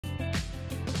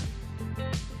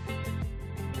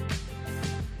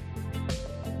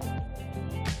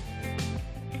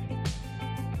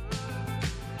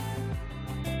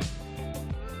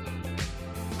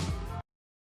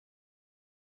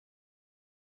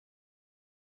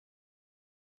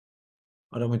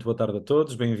Ora, muito boa tarde a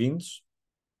todos, bem-vindos.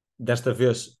 Desta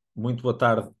vez, muito boa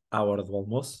tarde à hora do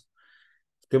almoço.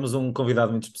 Temos um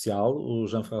convidado muito especial, o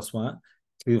Jean-François,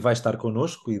 que vai estar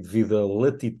connosco e devido a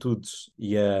latitudes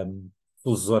e a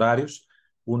fusos horários,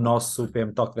 o nosso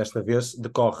PM Talk desta vez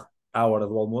decorre à hora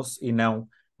do almoço e não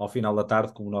ao final da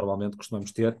tarde, como normalmente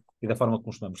costumamos ter e da forma que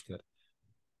costumamos ter.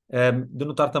 De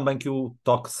notar também que o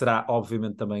talk será,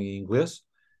 obviamente, também em inglês,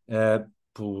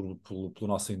 pelo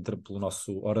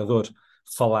nosso orador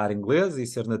falar inglês e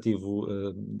ser nativo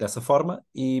dessa forma,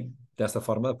 e dessa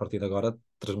forma, a partir de agora,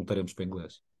 transmutaremos para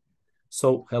inglês.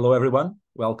 So, hello everyone,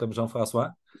 welcome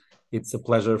Jean-François. It's a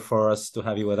pleasure for us to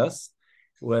have you with us.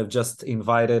 We have just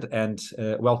invited and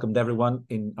welcomed everyone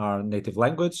in our native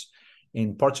language,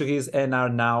 in Portuguese, and are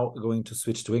now going to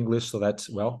switch to English so that,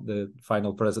 well, the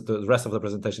rest of the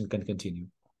presentation can continue.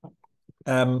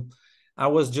 I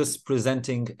was just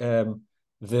presenting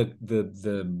the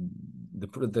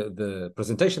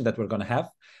presentation that we're going to have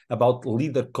about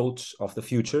leader coach of the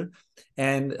future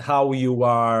and how you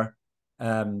are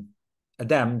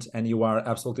adamned and you are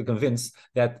absolutely convinced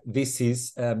that this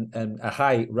is a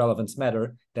high relevance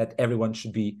matter that everyone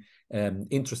should be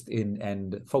interested in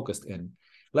and focused in.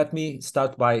 Let me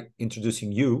start by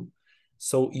introducing you.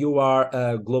 So you are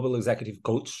a global executive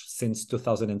coach since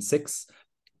 2006,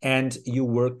 and you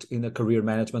worked in a career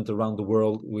management around the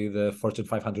world with a Fortune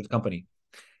 500 company.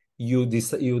 You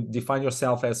define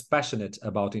yourself as passionate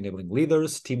about enabling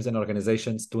leaders, teams, and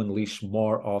organizations to unleash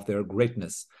more of their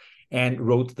greatness, and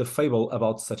wrote the fable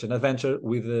about such an adventure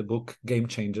with the book Game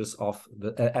Changers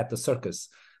at the Circus.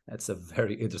 That's a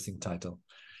very interesting title.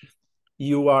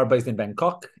 You are based in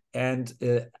Bangkok, and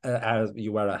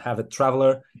you are a avid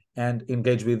traveler and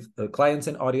engage with clients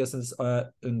and audiences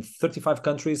in 35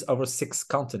 countries over 6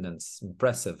 continents.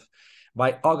 Impressive.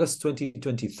 By August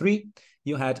 2023,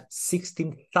 you had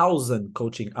 16,000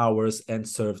 coaching hours and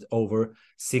served over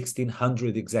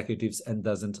 1,600 executives and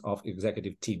dozens of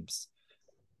executive teams.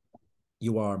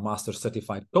 You are Master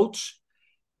Certified Coach,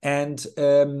 and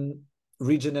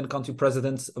region and country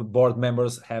presidents, board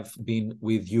members have been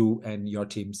with you and your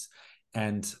teams.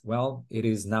 And well, it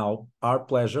is now our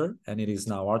pleasure and it is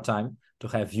now our time to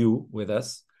have you with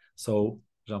us. So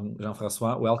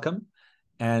Jean-François, welcome.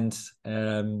 And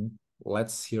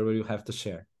let's hear what you have to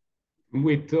share.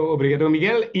 Muito obrigado,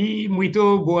 Miguel, y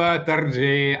muito boa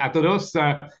tarde a todos.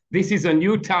 This is a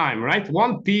new time, right?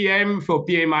 1 p.m. for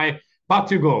PMI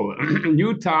Portugal.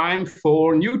 New time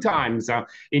for new times.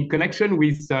 In connection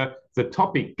with the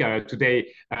topic today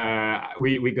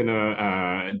we're going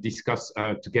to discuss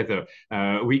together,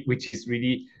 which is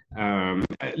really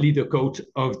leader coach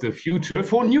of the future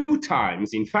for new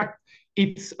times. In fact,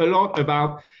 it's a lot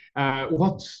about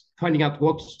finding out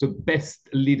what's the best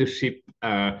leadership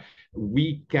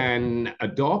we can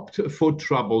adopt for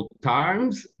troubled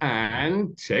times,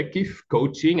 and check if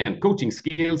coaching and coaching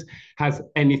skills has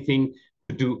anything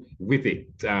to do with it.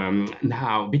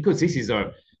 Now, because this is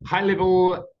a high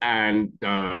level and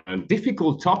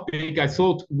difficult topic, I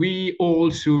thought we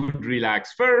all should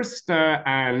relax first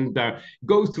and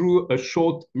go through a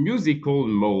short musical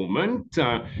moment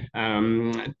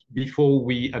before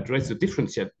we address the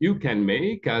difference that you can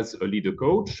make as a leader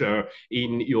coach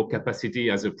in your capacity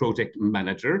as a project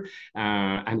manager,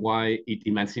 and why it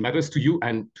immensely matters to you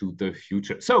and to the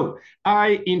future. So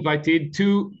I invited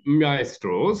 2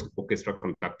 maestros, orchestra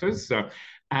conductors,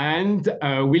 and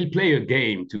we'll play a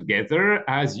game together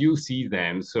as you see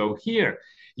them. So here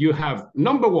you have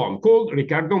number 1 called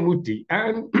Ricardo Muti,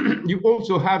 and you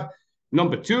also have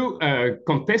number 2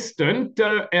 contestant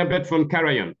Herbert von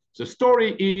Karajan. The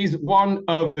story is one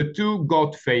of the 2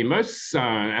 got famous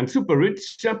and super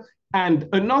rich, and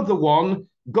another one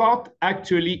got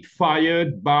actually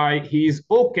fired by his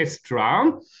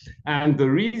orchestra. And the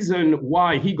reason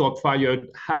why he got fired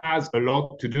has a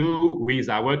lot to do with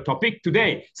our topic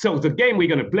today. So the game we're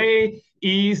going to play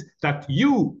is that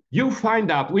you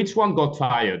find out which one got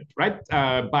fired, right?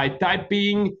 By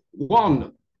typing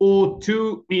 1 or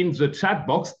 2 in the chat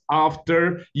box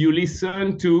after you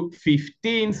listen to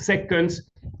 15 seconds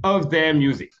of their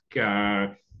music.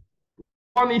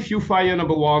 1 if you fire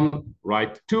number 1,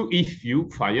 right? 2 if you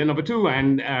fire number 2.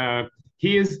 And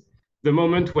here's the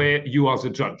moment where you are the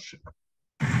judge.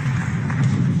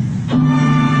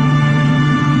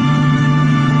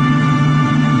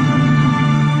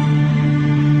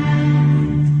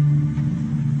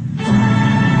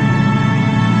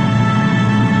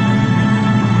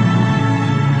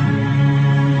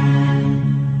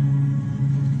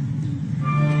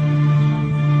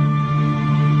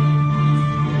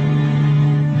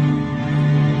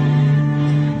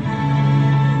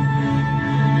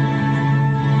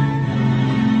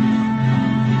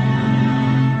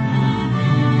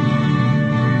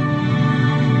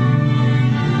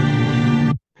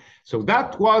 So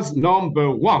that was number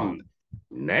one.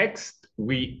 Next,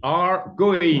 we are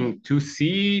going to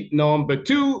see number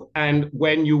two. And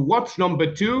when you watch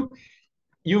number two,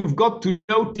 you've got to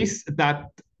notice that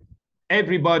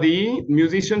everybody,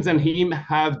 musicians and him,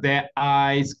 have their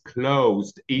eyes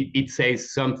closed. It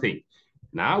says something.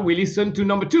 Now we listen to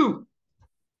number two.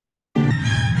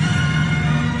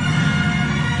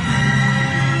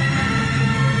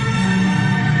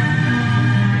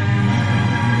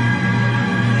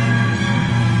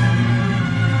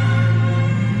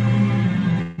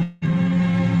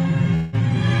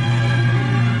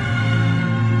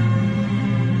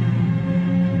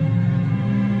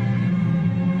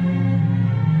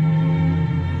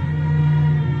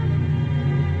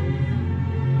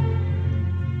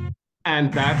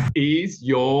 And that is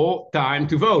your time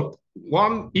to vote.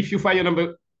 One, if you fire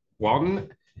number one.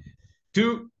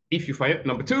 Two, if you fire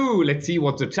number two. Let's see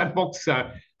what the chat box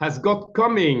has got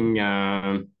coming.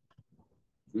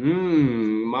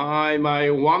 My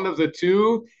one of the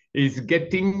two is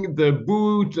getting the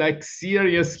boot, like,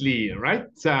 seriously, right?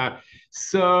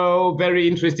 So very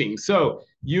interesting. So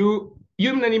you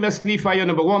unanimously fire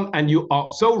number one, and you are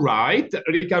so right.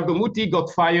 Riccardo Muti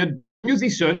got fired,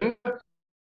 musician,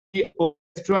 the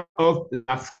orchestra of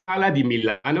La Scala di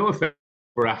Milano,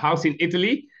 for a house in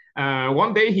Italy.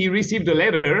 One day he received a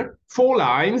letter, 4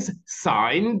 lines,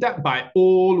 signed by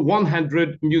all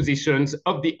 100 musicians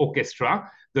of the orchestra.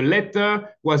 The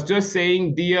letter was just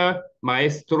saying, "Dear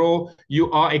maestro, you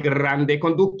are a grande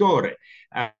conduttore.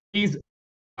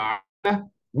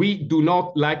 We do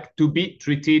not like to be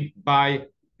treated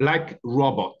like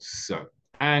robots."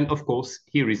 And of course,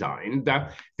 he resigned.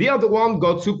 The other one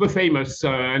got super famous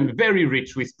and very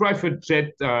rich, with private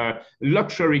jet,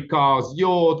 luxury cars,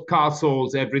 yacht,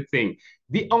 castles, everything.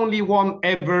 The only one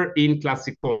ever in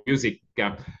classical music.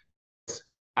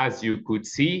 As you could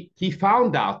see, he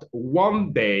found out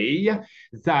one day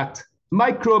that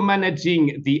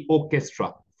micromanaging the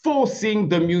orchestra, forcing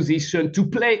the musician to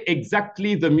play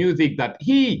exactly the music that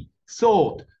he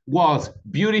thought was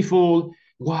beautiful,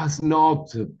 was not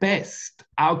the best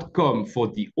outcome for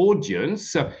the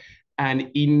audience. And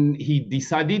he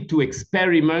decided to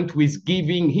experiment with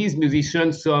giving his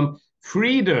musicians some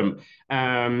freedom.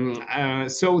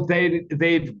 So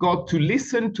they've got to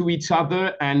listen to each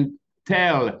other and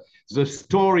tell the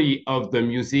story of the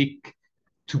music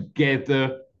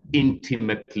together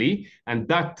intimately. And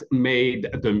that made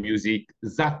the music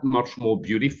that much more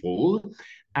beautiful.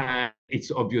 And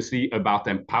it's obviously about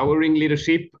empowering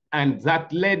leadership. And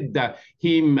that led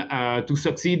him to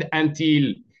succeed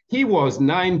until he was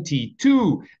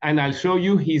 92. And I'll show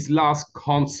you his last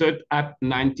concert at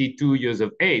 92 years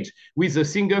of age with a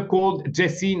singer called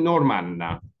Jesse Norman.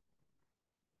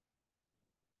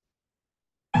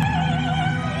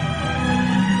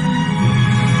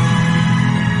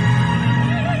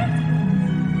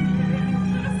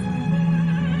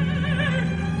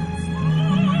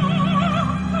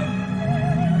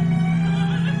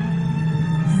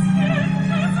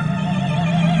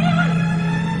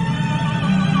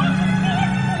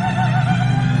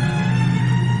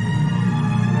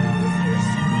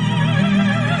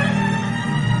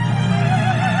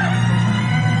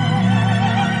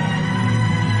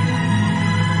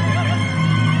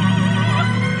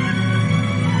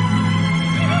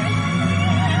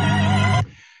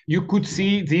 You could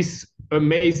see this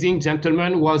amazing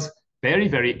gentleman was very,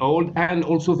 very old and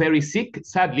also very sick.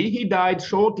 Sadly, he died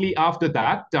shortly after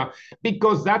that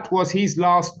because that was his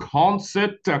last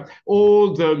concert.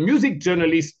 All the music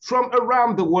journalists from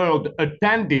around the world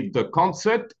attended the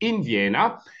concert in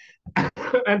Vienna.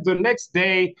 And the next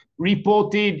day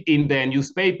reported in their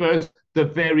newspapers the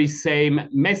very same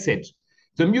message.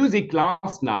 The music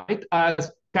last night,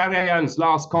 as Karajan's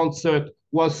last concert,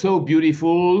 was so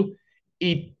beautiful,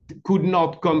 it could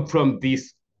not come from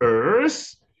this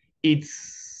earth. It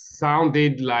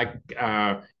sounded like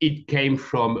it came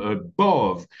from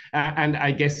above. And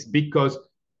I guess because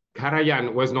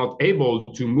Karajan was not able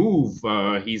to move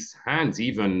his hands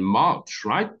even much,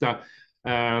 right?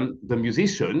 The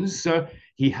musicians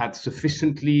he had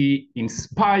sufficiently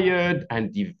inspired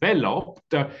and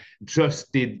developed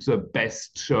just did the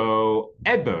best show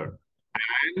ever.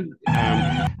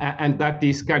 And that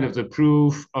is kind of the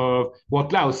proof of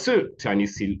what Lao Tzu,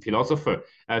 Chinese philosopher,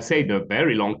 said a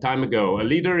very long time ago. A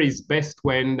leader is best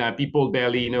when people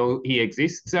barely know he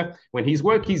exists. When his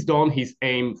work is done, his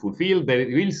aim fulfilled, they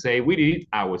will say, we did it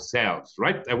ourselves,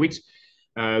 right? Which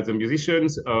the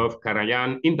musicians of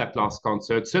Karajan in that last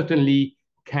concert certainly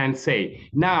can say.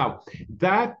 Now,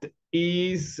 that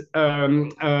is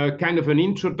kind of an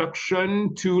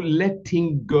introduction to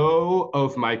letting go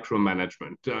of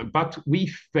micromanagement. But we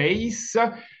face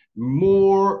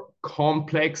more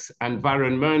complex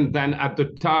environment than at the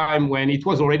time when it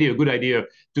was already a good idea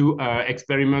to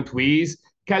experiment with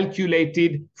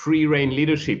calculated free rein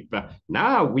leadership.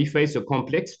 Now we face a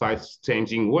complex,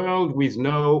 fast-changing world with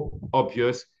no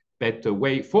obvious better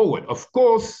way forward. Of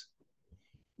course,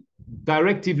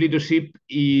 directive leadership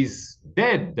is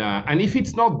dead. And if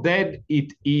it's not dead,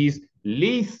 it is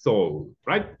lethal,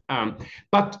 right?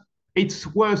 But it's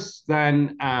worse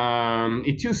than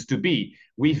it used to be.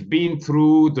 We've been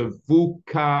through the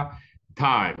VUCA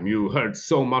time. You heard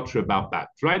so much about that,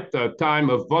 right? A time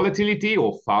of volatility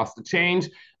or fast change,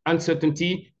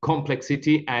 uncertainty,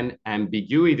 complexity, and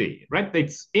ambiguity, right?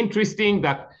 It's interesting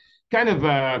that kind of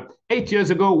 8 years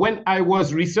ago, when I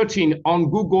was researching on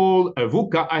Google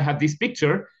VUCA, I had this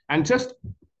picture. And just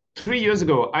 3 years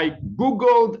ago, I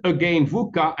Googled again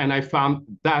VUCA and I found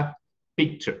that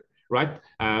picture, right?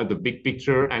 The big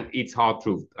picture and its hard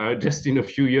truth. Just in a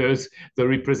few years, the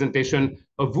representation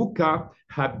of VUCA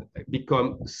had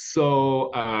become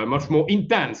so much more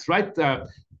intense, right?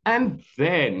 And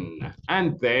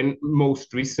then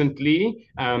most recently,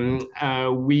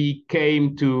 we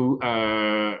came to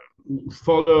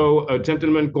follow a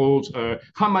gentleman called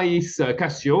Jamais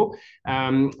Cassio,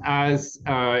 as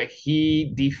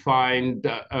he defined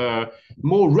a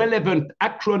more relevant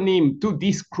acronym to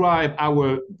describe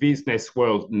our business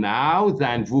world now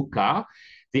than VUCA.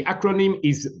 The acronym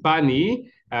is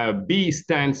BANI. B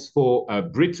stands for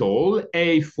brittle,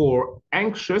 A for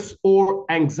anxious or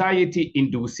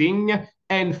anxiety-inducing,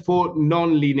 N for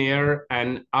non-linear,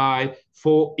 and I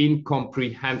for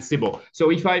incomprehensible. So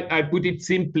if I put it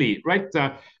simply, right,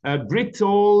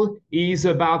 brittle is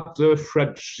about the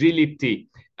fragility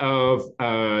of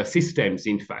systems,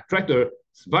 in fact, right? A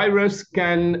virus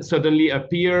can suddenly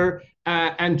appear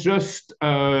and just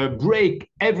break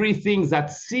everything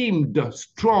that seemed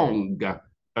strong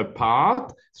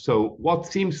apart. So what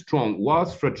seemed strong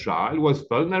was fragile, was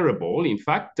vulnerable. In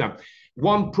fact,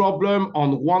 one problem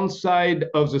on one side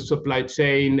of the supply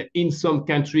chain in some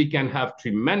country can have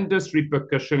tremendous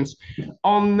repercussions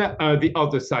on the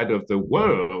other side of the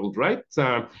world, right?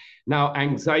 Now,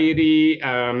 anxiety,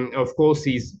 of course,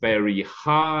 is very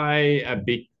high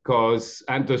because,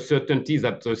 and the certainty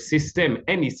that the system,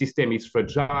 any system is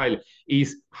fragile,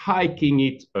 is hiking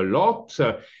it a lot.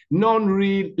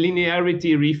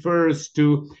 Non-linearity refers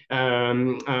to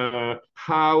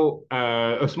how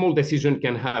a small decision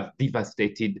can have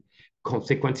devastated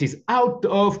consequences out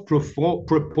of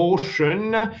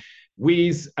proportion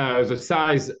with the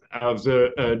size of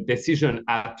the decision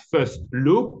at first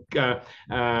look,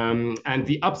 and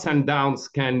the ups and downs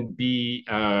can be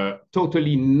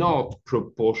totally not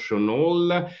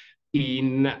proportional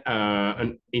in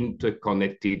an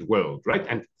interconnected world, right?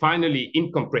 And finally,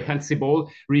 incomprehensible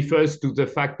refers to the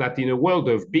fact that in a world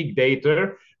of big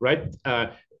data, right,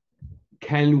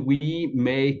 can we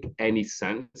make any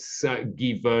sense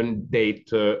given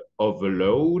data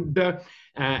overload?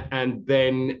 And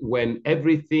then when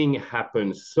everything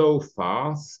happens so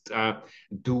fast,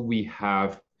 do we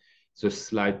have the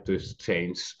slightest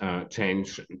change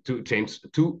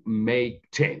to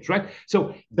make change, right?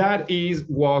 So that is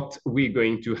what we're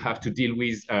going to have to deal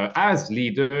with as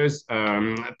leaders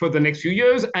for the next few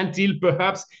years, until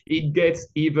perhaps it gets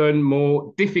even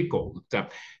more difficult.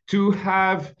 To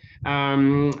have,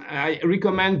 I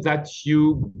recommend that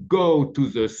you go to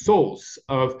the source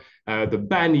of the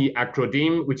BANI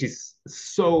acronym, which is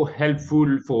so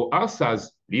helpful for us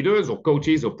as leaders or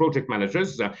coaches or project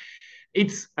managers.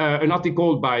 It's an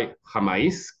article by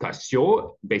Jamais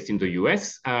Cassio, based in the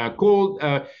US, called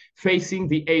Facing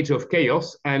the Age of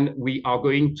Chaos. And we are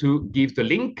going to give the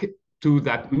link to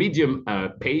that Medium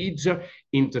page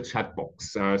in the chat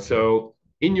box. So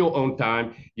in your own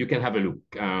time, you can have a look.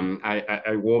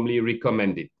 I warmly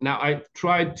recommend it. Now, I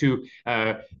tried to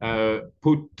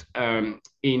put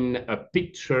in a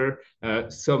picture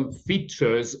some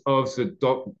features of the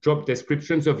job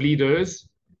descriptions of leaders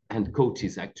and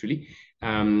coaches, actually,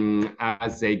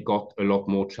 as they got a lot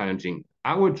more challenging.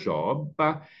 Our job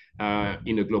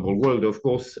in a global world, of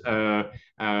course,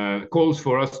 calls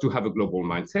for us to have a global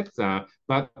mindset,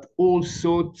 but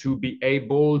also to be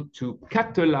able to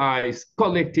catalyze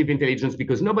collective intelligence,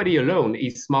 because nobody alone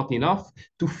is smart enough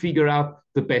to figure out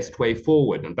the best way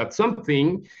forward. And that's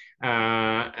something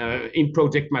in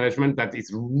project management that is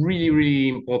really, really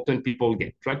important people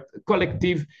get, right?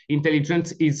 Collective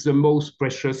intelligence is the most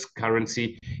precious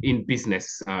currency in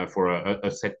business for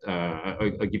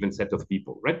a given set of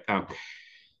people, right?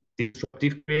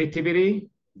 disruptive creativity,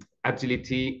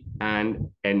 agility, and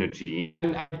energy.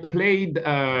 And I played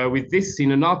with this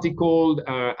in an article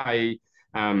I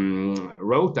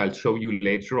wrote, I'll show you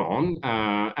later on,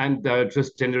 and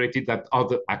just generated that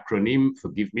other acronym,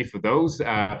 forgive me for those,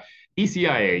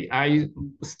 ECIA. I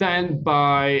stand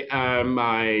by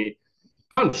my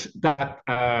hunch that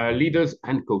leaders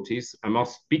and coaches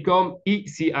must become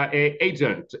ECIA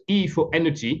agent, E for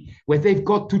energy, where they've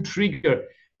got to trigger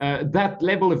that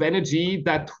level of energy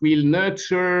that will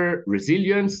nurture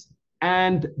resilience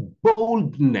and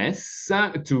boldness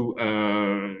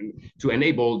to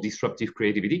enable disruptive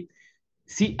creativity.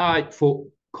 CI for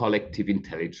collective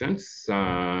intelligence,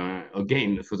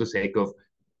 again, for the sake of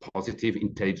positive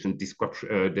intelligent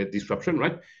disruption,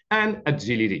 right? And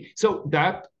agility. So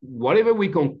that whatever we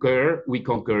conquer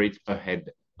it ahead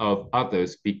of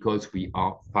others because we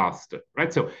are faster,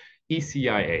 right? So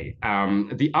ECIA.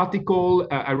 The article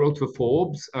I wrote for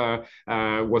Forbes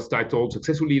was titled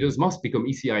 "Successful Leaders Must Become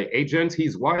ECIA Agents."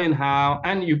 Here's why and how,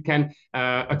 and you can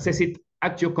access it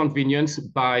at your convenience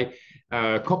by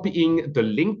copying the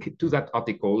link to that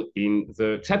article in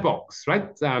the chat box, right?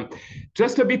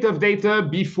 Just a bit of data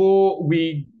before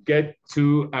we get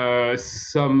to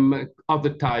some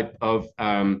other type of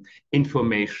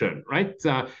information, right?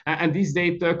 And this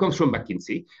data comes from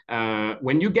McKinsey.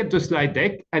 When you get the slide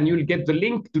deck, and you'll get the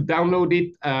link to download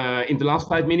it in the last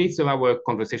 5 minutes of our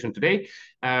conversation today,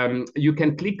 you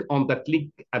can click on that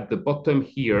link at the bottom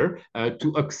here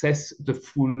to access the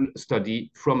full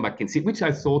study from McKinsey, which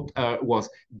I thought was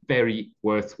very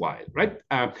worthwhile, right?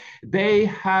 They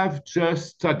have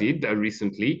just studied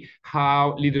recently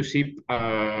how leadership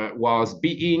was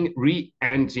being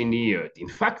re-engineered, in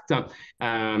fact,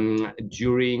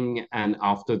 during and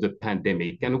after the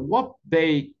pandemic. And what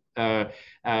they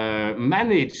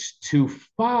managed to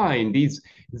find is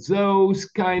those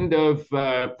kind of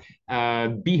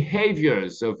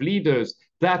behaviors of leaders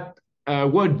that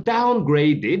were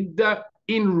downgraded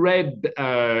in red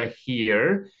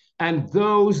here, and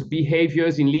those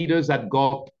behaviors in leaders that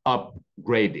got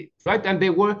upgraded, right? And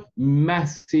there were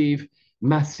massive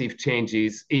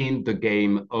changes in the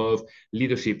game of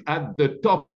leadership. At the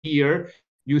top here,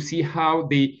 you see how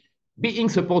the being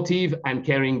supportive and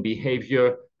caring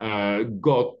behavior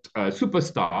got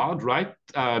superstarred, right?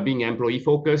 Being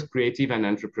employee-focused, creative and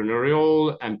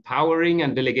entrepreneurial, empowering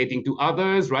and delegating to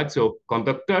others, right? So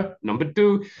conductor, number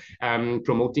 2,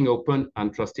 promoting open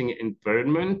and trusting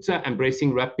environment,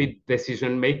 embracing rapid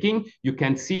decision-making. You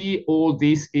can see all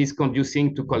this is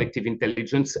conducing to collective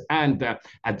intelligence and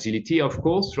agility, of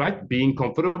course, right? Being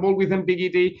comfortable with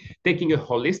ambiguity, taking a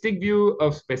holistic view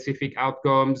of specific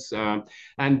outcomes,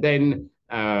 and then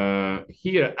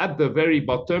here at the very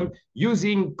bottom,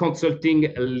 using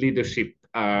consulting leadership,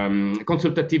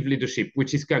 consultative leadership,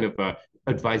 which is kind of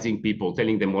advising people,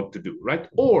 telling them what to do, right?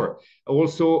 Or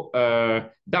also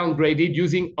downgraded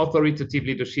using authoritative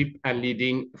leadership and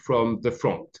leading from the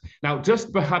front. Now,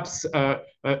 just perhaps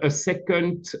a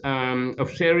second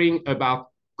of sharing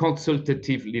about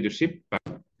consultative leadership.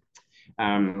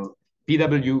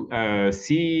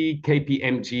 PwC,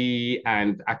 KPMG,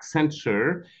 and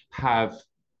Accenture have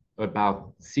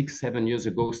about 6-7 years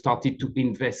ago started to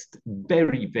invest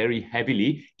very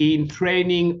heavily in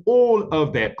training all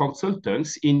of their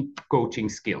consultants in coaching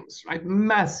skills, right?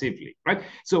 Massively, right?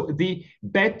 So the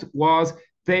bet was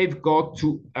they've got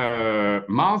to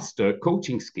master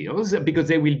coaching skills because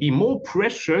they will be more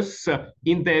precious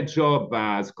in their job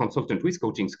as consultant with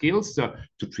coaching skills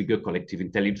to trigger collective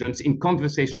intelligence in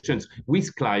conversations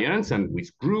with clients and with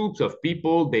groups of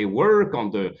people they work on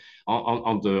the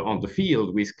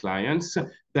field with clients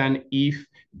than if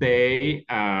they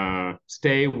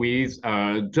stay with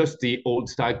just the old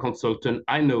style consultant.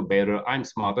 I know better, I'm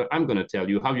smarter, I'm going to tell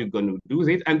you how you're going to do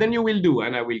this, and then you will do,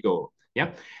 and I will go.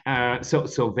 Yeah,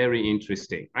 so very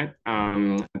interesting, right?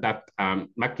 That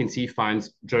McKinsey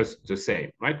finds just the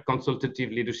same, right?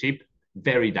 Consultative leadership,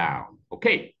 very down.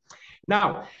 Okay,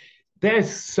 now there's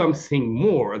something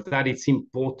more that it's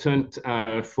important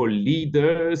for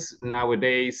leaders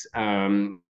nowadays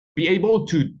be able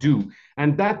to do,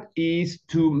 and that is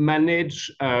to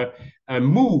manage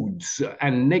moods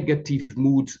and negative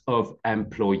moods of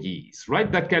employees, right?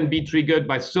 That can be triggered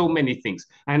by so many things.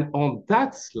 And on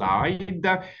that slide,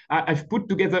 I've put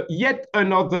together yet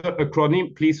another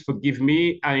acronym. Please forgive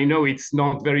me. I know it's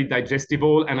not very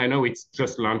digestible, and I know it's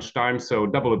just lunchtime, so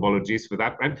double apologies for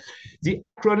that, right? The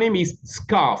acronym is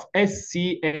SCARF,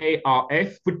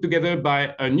 S-C-A-R-F, put together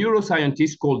by a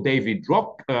neuroscientist called David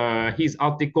Rock. His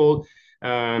article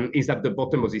is at the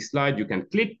bottom of this slide. You can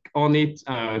click on it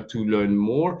to learn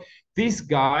more. this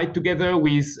guy, together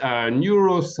with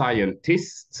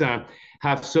neuroscientists,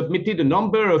 have submitted a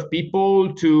number of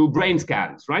people to brain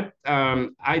scans, right?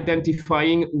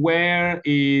 Identifying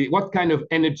what kind of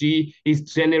energy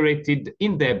is generated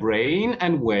in their brain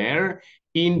and where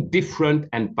in different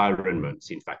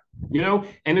environments, in fact. You know,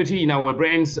 energy in our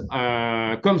brains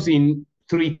comes in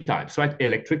three types, right?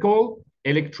 Electrical,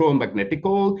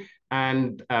 electromagnetical,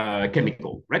 and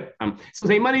chemical, right? So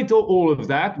they monitor all of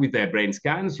that with their brain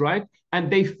scans, right? And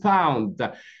they found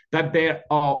that there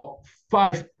are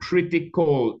 5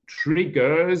 critical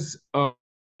triggers of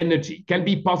energy, can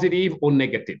be positive or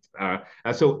negative.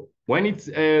 So when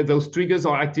those triggers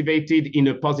are activated in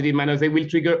a positive manner, they will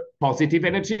trigger positive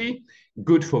energy,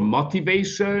 good for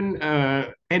motivation,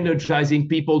 energizing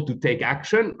people to take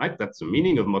action, right? That's the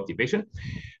meaning of motivation.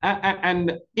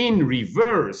 And in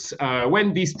reverse,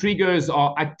 when these triggers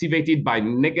are activated by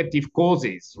negative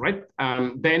causes, right,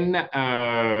 then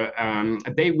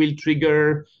they will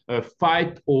trigger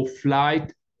fight or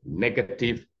flight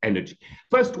negative energy.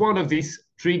 First one of these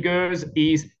triggers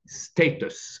is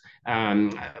status,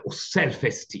 or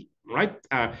self-esteem, right?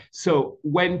 So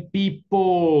when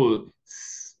people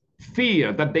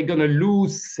fear that they're going to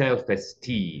lose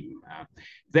self-esteem,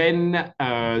 then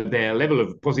their level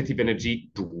of positive energy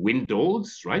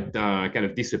dwindles, right? Kind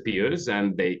of disappears,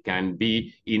 and they can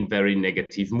be in very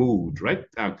negative mood, right?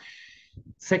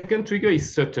 Second trigger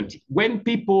is certainty. When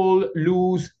people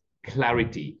lose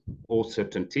clarity or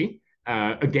certainty,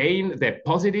 again, their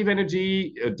positive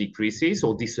energy decreases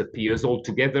or disappears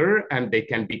altogether, and they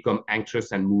can become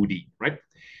anxious and moody, right?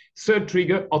 Third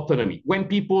trigger, autonomy. When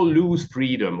people lose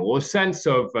freedom or a sense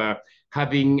of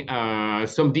having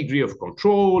some degree of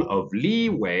control, of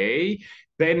leeway,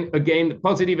 then again,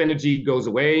 positive energy goes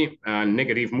away,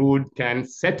 negative mood can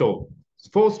settle.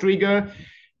 Fourth trigger,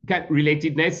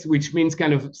 relatedness, which means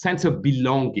kind of sense of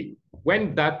belonging.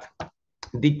 When that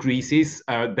decreases,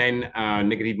 then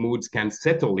negative moods can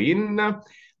settle in.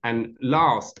 And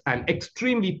last, an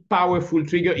extremely powerful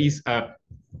trigger is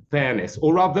fairness,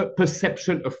 or rather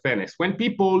perception of fairness. When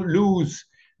people lose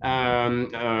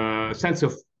sense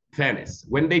of fairness,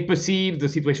 when they perceive the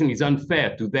situation is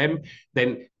unfair to them,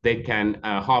 then they can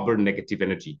harbor negative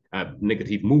energy,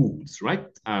 negative moods, right?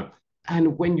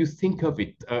 And when you think of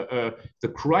it,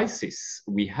 the crisis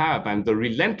we have and the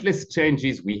relentless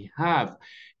changes we have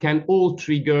can all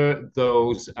trigger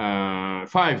those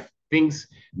 5 things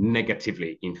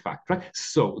negatively, in fact, right?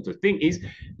 So the thing is,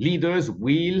 leaders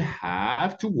will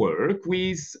have to work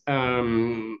with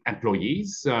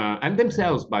employees and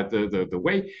themselves, by the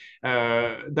way,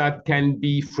 that can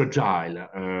be fragile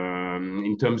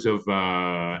in terms of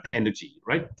energy,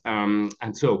 right?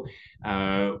 And so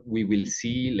we will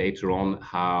see later on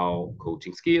how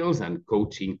coaching skills and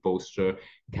coaching posture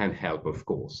can help, of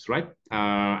course, right?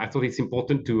 I thought it's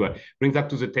important to bring that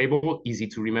to the table, easy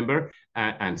to remember,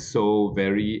 and so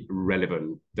very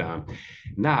relevant.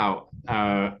 Now,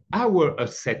 our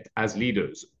asset as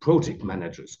leaders, project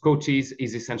managers, coaches,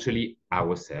 is essentially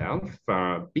ourselves,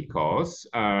 because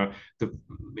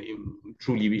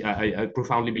truly, I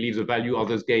profoundly believe the value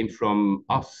others gain from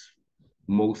us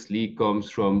mostly comes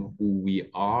from who we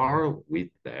are with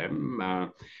them.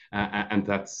 And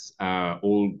that's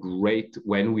all great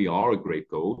when we are a great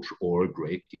coach or a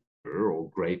great leader or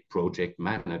great project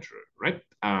manager, right?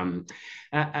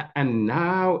 And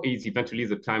now is eventually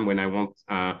the time when I want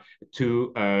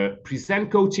to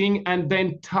present coaching and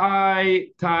then tie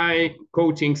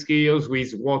coaching skills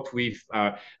with what we've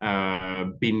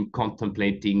been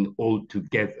contemplating all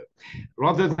together.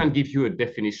 Rather than give you a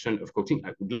definition of coaching,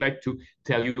 I would like to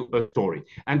tell you a story.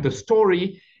 And the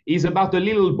story is about a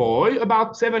little boy,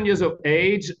 about 7 years of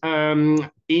age,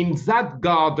 in that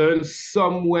garden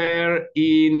somewhere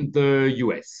in the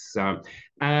US.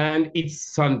 And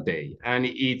it's Sunday, and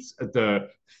it's the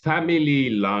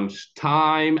family lunch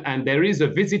time, and there is a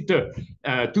visitor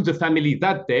to the family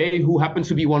that day who happens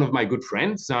to be one of my good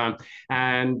friends,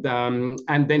 and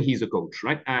then he's a coach,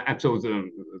 right? And so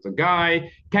the guy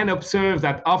can observe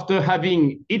that after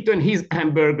having eaten his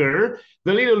hamburger,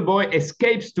 the little boy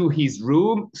escapes to his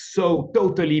room, so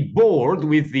totally bored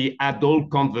with the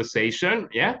adult conversation,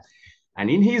 yeah? And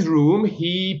in his room,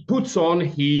 he puts on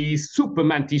his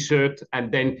Superman t-shirt and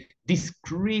then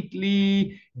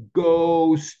discreetly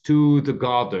goes to the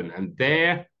garden. And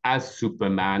there, as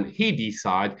Superman, he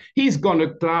decides he's going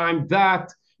to climb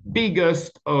that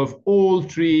biggest of all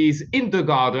trees in the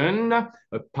garden,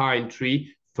 a pine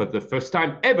tree, for the first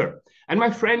time ever. And my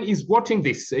friend is watching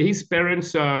this. His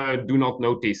parents do not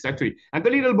notice, actually. And the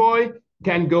little boy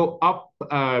can go up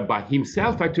by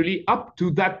himself, actually, up to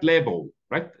that level.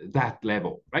 Right, that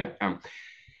level, right?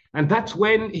 And that's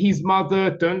when his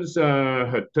mother turns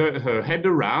her head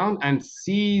around and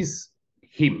sees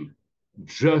him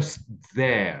just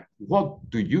there. What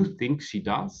do you think she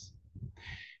does?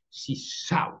 She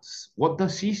shouts. What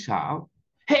does she shout?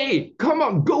 Hey, come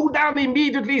on, go down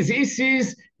immediately. This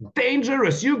is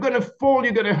dangerous. You're going to fall.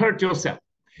 You're going to hurt yourself.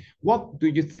 What do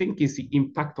you think is the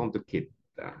impact on the kid?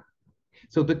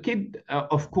 So the kid,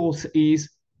 of course, is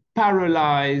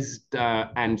paralyzed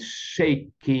and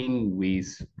shaking with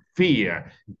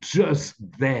fear, just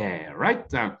there, right?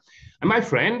 And my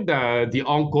friend, the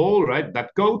uncle, right,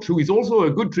 that coach, who is also a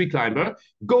good tree climber,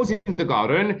 goes in the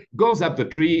garden, goes up the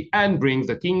tree, and brings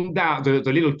the king down, the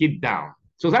little kid down.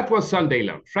 So that was Sunday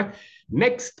lunch, right?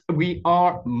 Next, we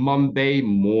are Monday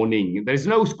morning. There's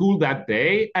no school that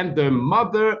day, and the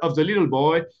mother of the little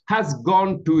boy has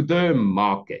gone to the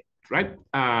market, right?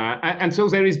 And so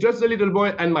there is just the little boy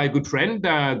and my good friend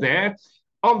there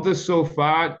on the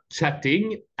sofa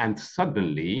chatting, and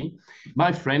suddenly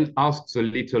my friend asks the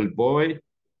little boy,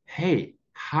 hey,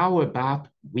 how about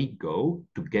we go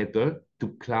together to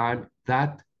climb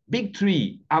that big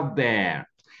tree out there?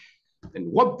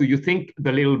 And what do you think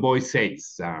the little boy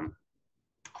says?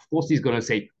 Of course, he's going to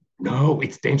say, no,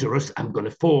 it's dangerous. I'm going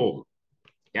to fall.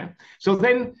 Yeah. So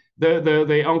then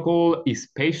the uncle is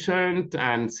patient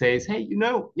and says, hey,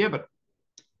 yeah, but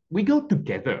we go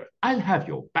together. I'll have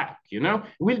your back,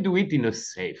 we'll do it in a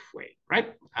safe way,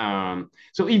 right?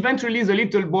 So eventually the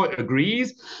little boy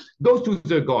agrees, goes to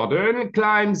the garden,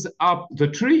 climbs up the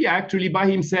tree actually by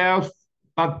himself.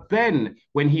 But then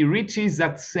when he reaches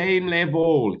that same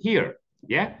level here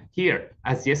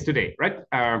as yesterday, right?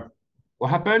 What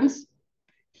happens?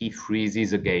 He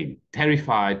freezes again,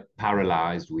 terrified,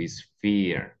 paralyzed with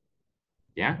fear.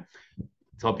 Yeah,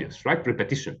 it's obvious, right?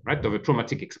 Repetition, right, of a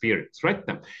traumatic experience, right?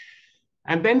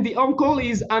 And then the uncle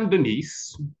is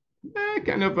underneath,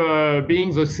 kind of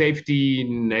being the safety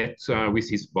net with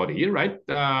his body, right?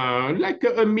 Like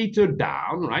a meter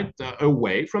down, right?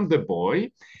 Away from the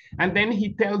boy. And then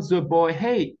he tells the boy,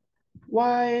 hey,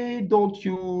 why don't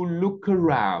you look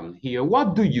around here?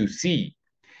 What do you see?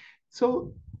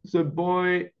 So the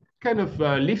boy kind of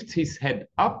lifts his head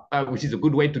up, which is a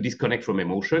good way to disconnect from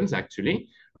emotions, actually.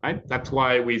 Right? That's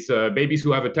why with babies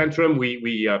who have a tantrum,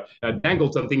 we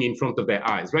dangle something in front of their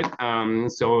eyes,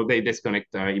 right? So they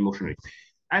disconnect emotionally.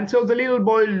 And so the little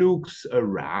boy looks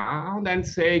around and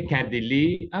say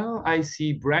candidly, oh, I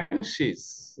see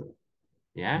branches.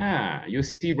 Yeah, you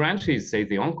see branches, says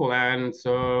the uncle. And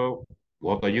so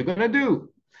what are you going to do?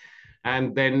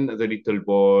 And then the little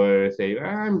boy say,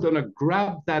 I'm going to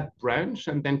grab that branch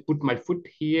and then put my foot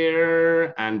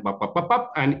here and pop, pop, pop,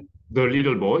 pop. And the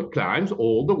little boy climbs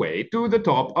all the way to the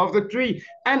top of the tree.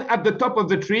 And at the top of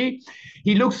the tree,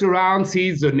 he looks around,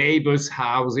 sees the neighbors'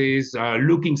 houses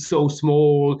looking so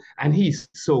small, and he's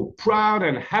so proud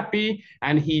and happy.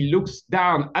 And he looks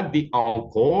down at the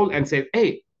uncle and says,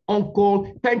 hey,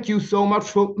 uncle, thank you so much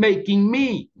for making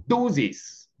me do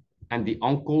this. And the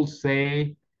uncle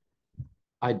say,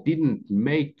 I didn't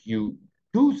make you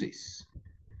do this.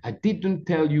 I didn't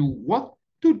tell you what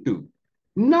to do.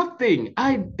 Nothing.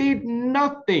 I did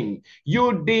nothing.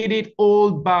 You did it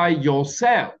all by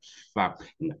yourself.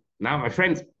 Now, my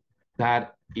friends,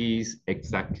 that is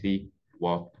exactly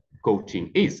what coaching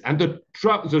is. And the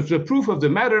proof of the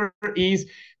matter is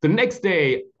the next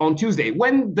day on Tuesday,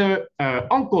 when the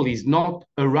uncle is not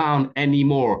around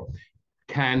anymore,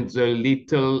 can the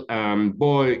little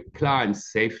boy climb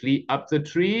safely up the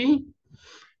tree?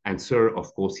 Answer,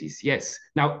 of course, is yes.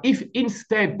 Now, if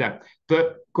instead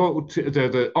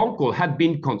the uncle had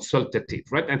been consultative,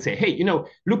 right, and say, hey,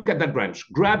 look at that branch,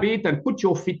 grab it and put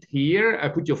your feet here,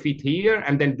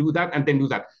 and then do that, and then do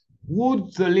that.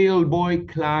 Would the little boy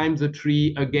climb the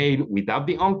tree again without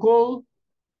the uncle?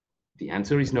 The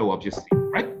answer is no, obviously,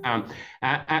 right?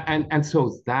 And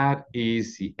so that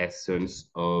is the essence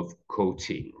of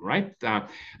coaching, right?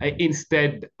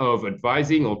 Instead of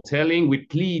advising or telling,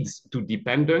 which leads to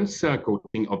dependence,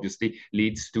 coaching obviously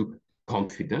leads to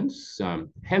confidence,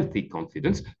 healthy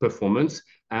confidence, performance,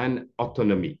 and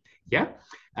autonomy. Yeah,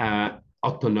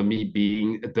 autonomy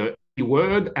being the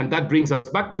word, and that brings us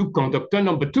back to conductor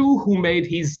number 2, who made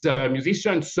his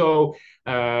musicians so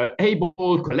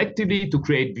able collectively to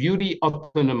create beauty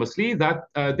autonomously that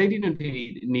they didn't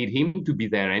really need him to be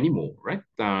there anymore, right?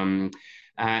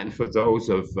 And for those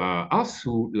of us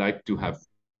who like to have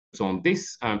on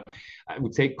this, I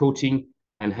would say coaching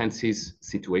enhances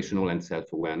situational and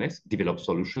self-awareness, develops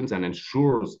solutions, and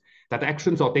ensures that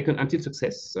actions are taken until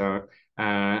success,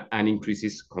 and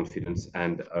increases confidence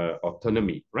and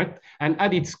autonomy, right? And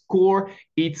at its core,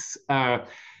 it's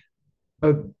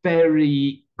a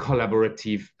very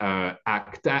collaborative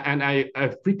act. And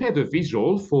I've prepared a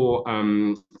visual for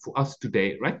us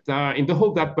today, right? In the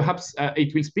hope that perhaps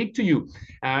it will speak to you.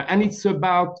 And it's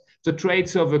about the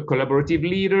traits of a collaborative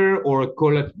leader or a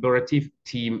collaborative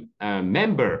team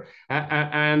member.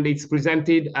 And it's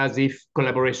presented as if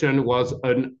collaboration was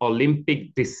an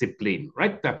Olympic discipline,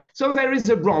 right? So there is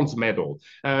a bronze medal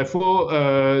for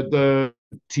the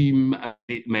team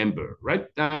member, right?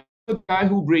 The guy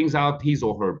who brings out his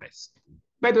or her best,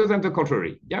 better than the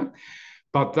contrary, yeah?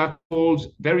 But that falls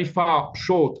very far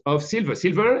short of silver.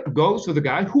 Silver goes to the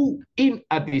guy who, in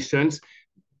addition,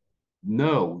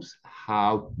 knows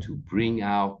how to bring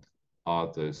out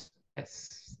others'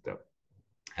 best.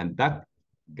 And that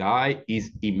guy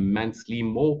is immensely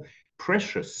more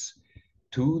precious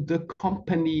to the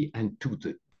company and to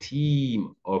the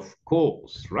team, of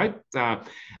course, right?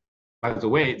 By the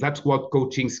way, that's what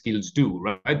coaching skills do,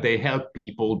 right? They help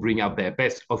people bring out their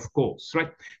best, of course,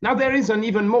 right? Now, there is an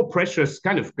even more precious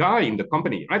kind of guy in the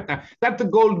company, right? That's the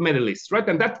gold medalist, right?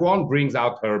 And that one brings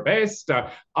out her best,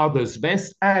 others'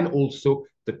 best, and also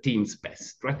the team's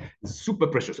best, right? Super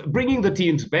precious. Bringing the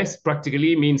team's best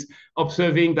practically means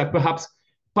observing that perhaps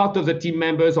part of the team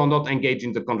members are not engaged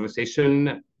in the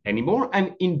conversation anymore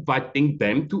and inviting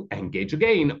them to engage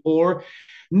again, or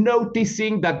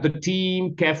noticing that the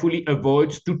team carefully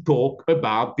avoids to talk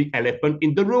about the elephant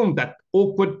in the room, that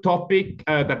awkward topic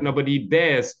that nobody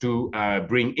dares to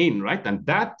bring in, right? And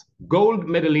that gold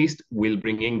medalist will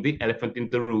bring in the elephant in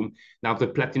the room. Now, the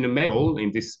platinum medal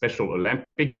in this special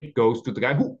Olympic goes to the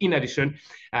guy who, in addition,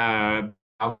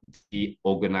 the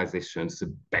organization's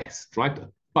best, right?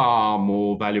 Far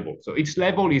more valuable. So each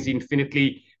level is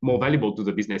infinitely more valuable to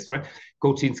the business, right?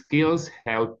 Coaching skills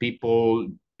help people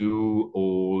do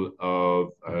all of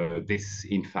this,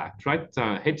 in fact, right?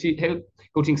 Help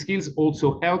coaching skills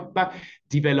also help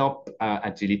develop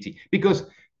agility, because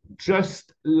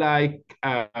just like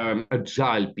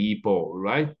agile people,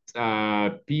 right?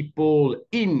 People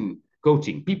in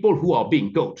coaching, people who are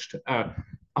being coached,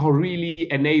 are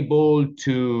really enabled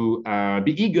to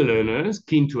be eager learners,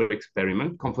 keen to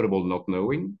experiment, comfortable not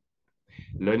knowing,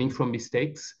 learning from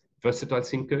mistakes, versatile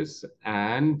thinkers,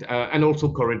 and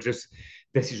also courageous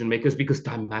decision makers, because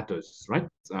time matters, right?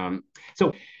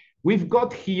 So we've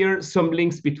got here some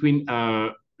links between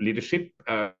leadership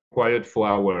required for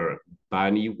our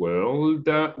BANI world,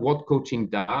 what coaching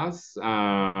does,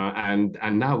 and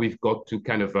now we've got to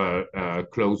kind of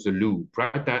close the loop,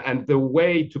 right? And the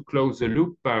way to close the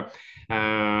loop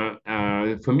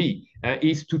for me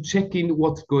is to check in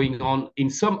what's going on in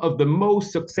some of the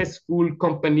most successful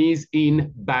companies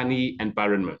in BANI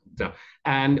environment,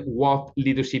 and what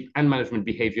leadership and management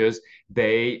behaviors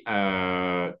they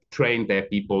train their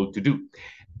people to do.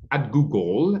 At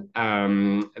Google,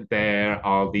 there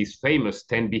are these famous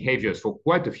 10 behaviors for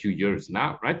quite a few years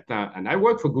now, right? And I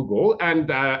work for Google,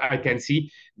 and I can see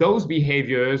those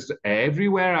behaviors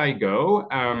everywhere I go,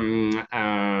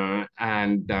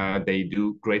 and they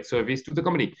do great service to the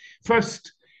company.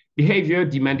 First behavior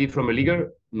demanded from a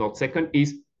leader, not second,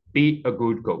 is be a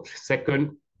good coach.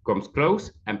 Second, comes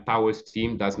close, empowers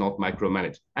team, does not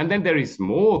micromanage. And then there is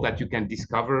more that you can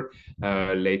discover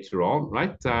later on,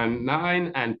 right?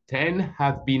 9 and 10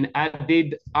 have been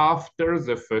added after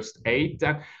the first 8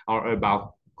 are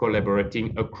about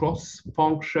collaborating across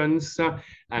functions.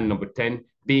 And number 10,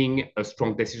 being a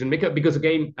strong decision maker, because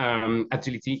again,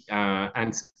 agility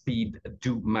and speed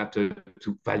do matter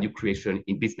to value creation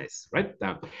in business, right?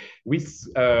 With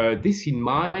this in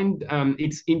mind,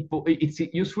 it's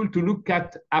useful to look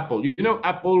at Apple. You know,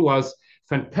 Apple was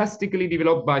fantastically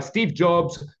developed by Steve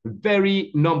Jobs,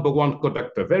 very #1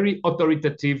 conductor, very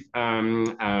authoritative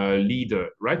leader,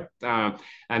 right?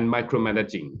 And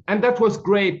micromanaging. And that was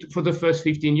great for the first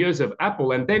 15 years of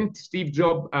Apple. And then Steve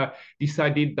Jobs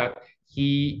decided that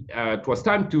it was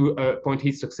time to appoint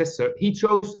his successor. He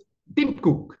chose Tim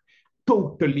Cook.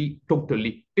 Totally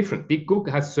different. Tim Cook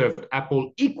has served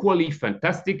Apple equally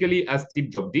fantastically as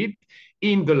Steve Jobs did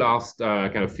in the last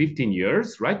kind of 15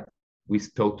 years, right?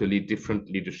 With totally different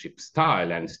leadership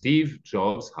style. And Steve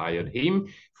Jobs hired him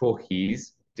for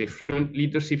his different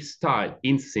leadership style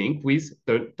in sync with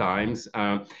the times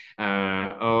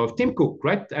of Tim Cook,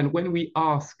 right? And when we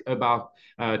ask about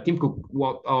Tim Cook,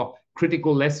 what are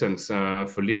critical lessons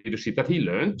for leadership that he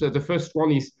learned, the first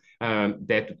one is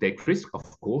dare to take risk, of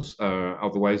course,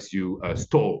 otherwise you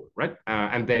stall, right?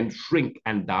 And then shrink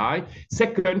and die.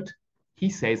 Second, he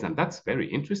says, and that's very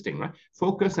interesting, right?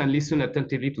 Focus and listen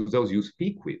attentively to those you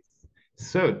speak with.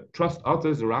 Third, trust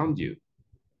others around you.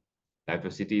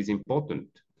 Diversity is important.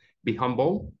 Be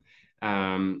humble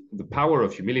the power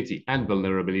of humility and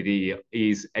vulnerability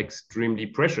is extremely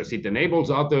precious. It enables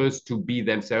others to be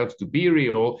themselves, to be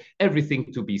real,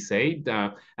 everything to be saved,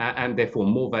 and therefore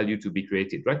more value to be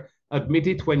created, right? Admit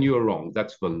it when you're wrong.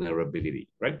 That's vulnerability,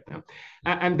 right?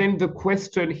 And then the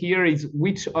question here is,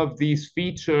 which of these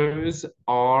features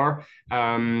are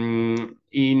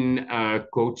in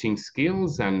coaching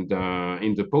skills and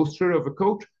in the posture of a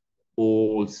coach?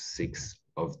 All 6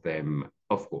 of them,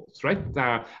 of course, right?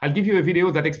 I'll give you a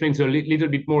video that explains a little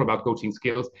bit more about coaching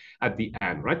skills at the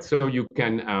end, right? So you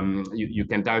can you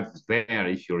can dive there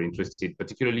if you're interested,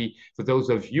 particularly for those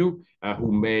of you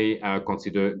who may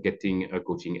consider getting a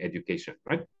coaching education,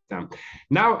 right?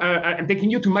 Now, I'm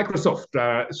taking you to Microsoft.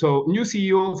 So new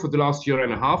CEO for the last year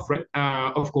and a half, right?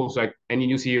 Of course, like any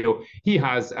new CEO, he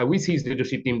has, with his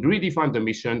leadership team, redefined the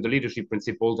mission, the leadership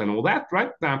principles and all that,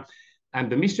 right? And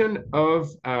the mission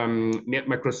of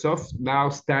Microsoft now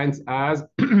stands as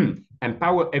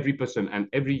empower every person and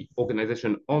every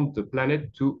organization on the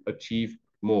planet to achieve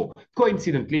more.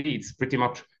 Coincidentally, it's pretty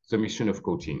much the mission of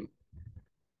coaching.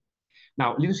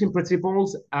 Now, leadership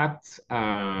principles at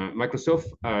Microsoft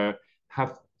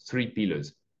have 3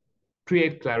 pillars: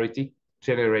 create clarity,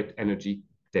 generate energy,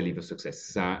 deliver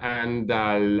success. And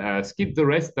I'll skip the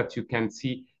rest that you can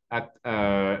see at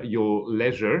your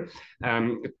leisure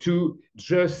to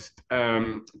just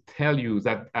tell you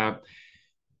that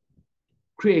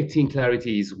creating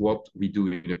clarity is what we do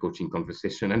in a coaching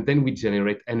conversation. And then we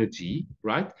generate energy,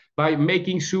 right? By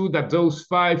making sure that those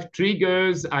 5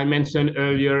 triggers I mentioned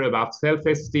earlier about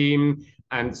self-esteem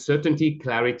and certainty,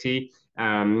 clarity,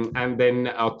 and then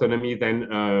autonomy, then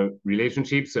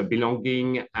relationships,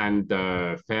 belonging, and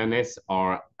fairness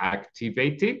are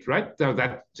activated, right? So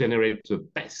that generates the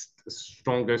best,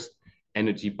 strongest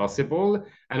energy possible.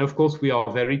 And of course, we are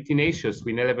very tenacious.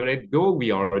 We never let go.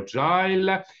 We are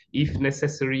agile, if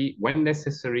necessary, when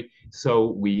necessary. So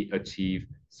we achieve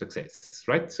success,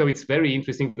 right? So it's very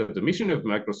interesting that the mission of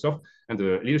Microsoft and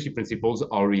the leadership principles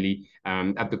are really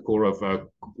at the core of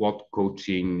what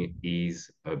coaching is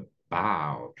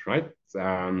about, right?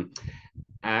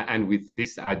 And with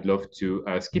this, I'd love to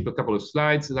skip a couple of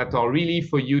slides that are really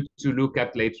for you to look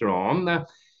at later on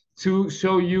to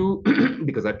show you,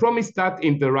 because I promised that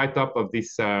in the write-up of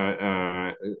this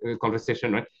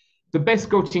conversation, right? The best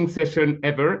coaching session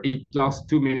ever. It lasts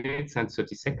 2 minutes and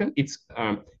 30 seconds. It's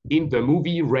in the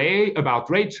movie Ray, about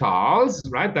Ray Charles,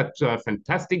 right? That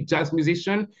fantastic jazz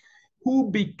musician who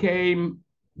became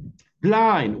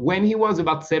blind when he was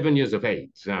about 7 years of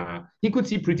age. He could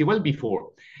see pretty well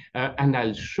before. And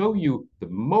I'll show you the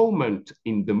moment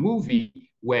in the movie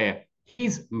where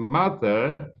his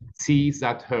mother sees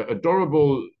that her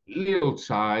adorable little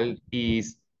child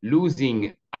is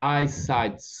losing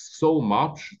eyesight so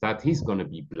much that he's going to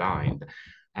be blind.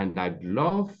 And I'd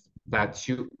love that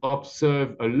you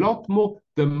observe a lot more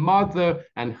the mother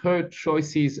and her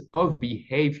choices of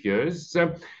behaviors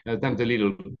than the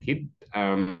little kid,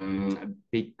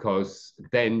 because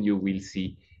then you will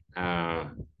see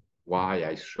why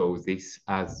I show this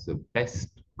as the best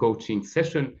coaching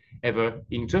session ever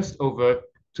in just over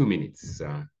 2 minutes.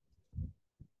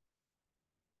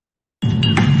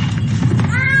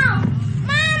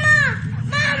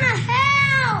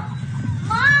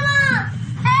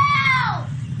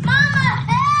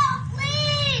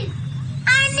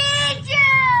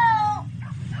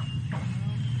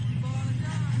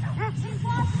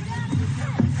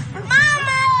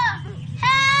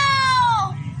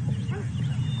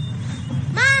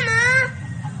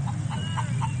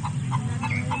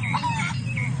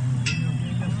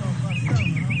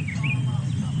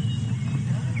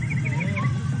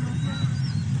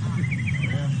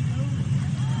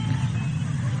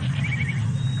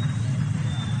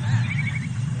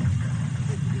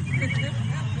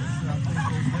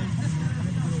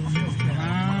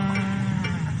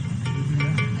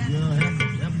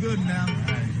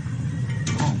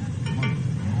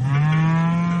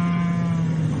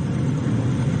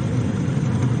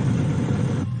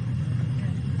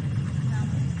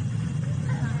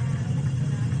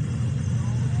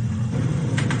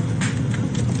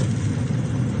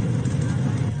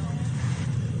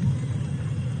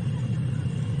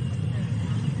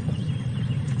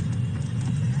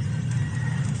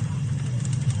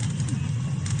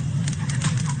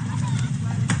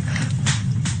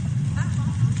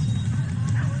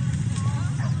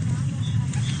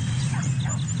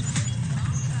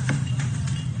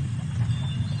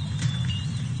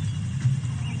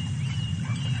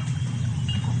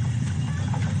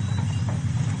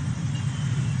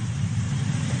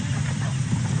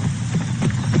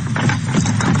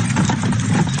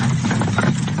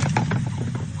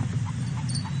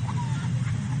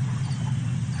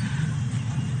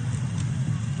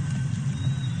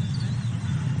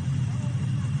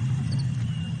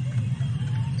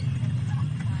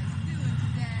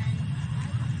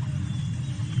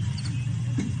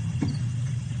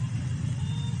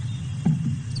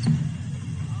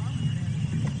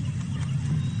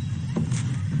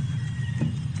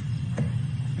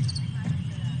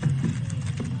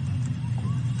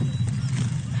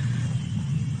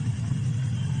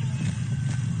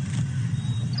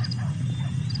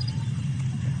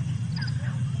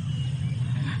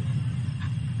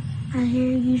 I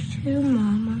hear you too,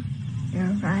 Mama.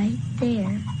 You're right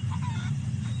there.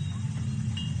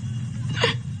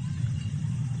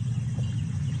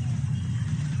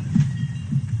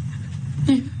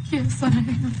 Yes, I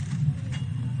am.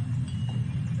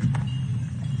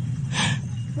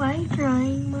 Why are you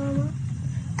crying, Mama?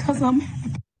 Because I'm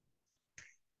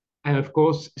And of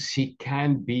course, she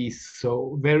can be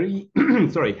so very,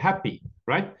 sorry, happy,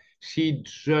 right? She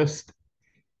just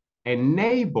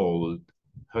enabled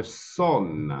her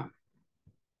son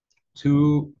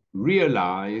to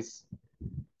realize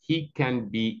he can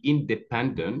be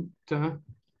independent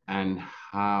and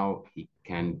how he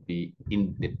can be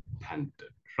independent,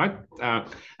 right?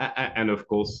 And of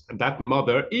course, that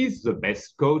mother is the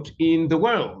best coach in the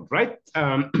world, right?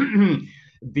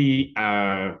 The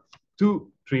 2-3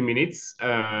 minutes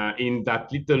in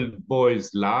that little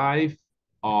boy's life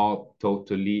are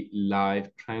totally life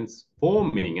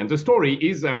transforming. And the story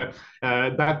is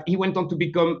that he went on to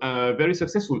become very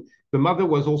successful. The mother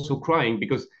was also crying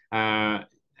because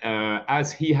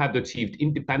as he had achieved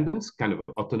independence, kind of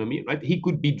autonomy, right? He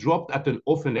could be dropped at an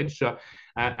orphanage,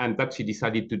 and that she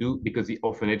decided to do because the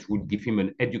orphanage would give him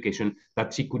an education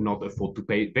that she could not afford to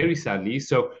pay, very sadly.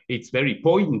 So it's very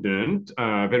poignant,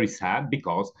 very sad,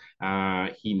 because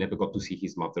he never got to see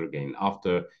his mother again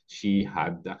after she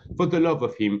had, for the love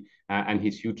of him and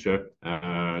his future,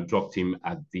 dropped him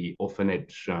at the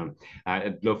orphanage.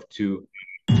 I'd love to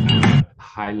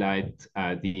highlight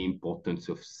the importance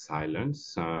of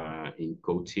silence in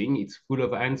coaching. It's full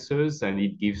of answers, and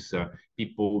it gives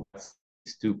people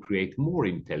to create more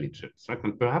intelligence, right?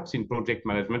 And perhaps in project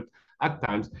management, at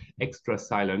times, extra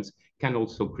silence can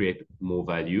also create more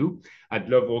value. I'd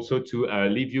love also to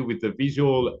leave you with the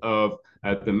visual of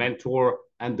the mentor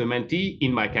and the mentee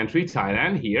in my country,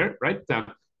 Thailand, here, right?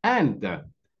 And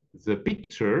the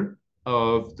picture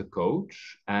of the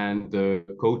coach and the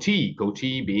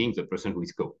coachee being the person who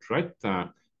is coached, right?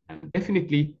 And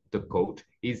definitely the coach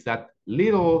is that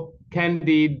little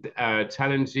candid,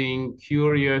 challenging,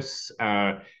 curious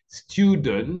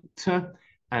student,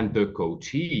 and the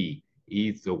coachee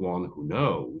is the one who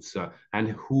knows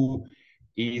and who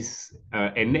is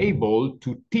enabled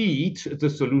to teach the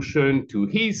solution to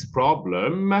his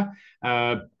problem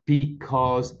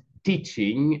because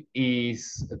teaching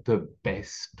is the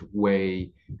best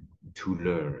way to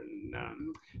learn.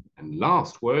 And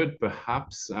last word,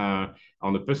 perhaps on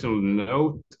a personal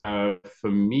note, for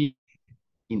me,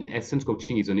 in essence,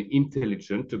 coaching is an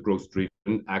intelligent,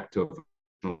 growth-driven act of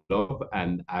love,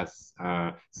 and as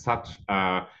such,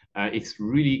 it's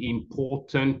really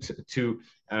important to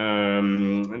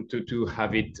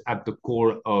have it at the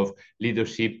core of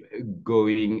leadership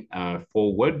going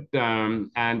forward.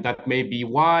 And that may be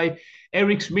why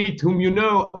Eric Schmidt, whom you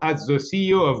know as the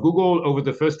CEO of Google over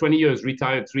the first 20 years,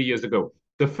 retired 3 years ago.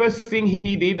 The first thing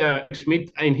he did,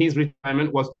 Schmidt, in his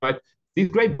retirement was to write this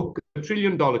great book, The $1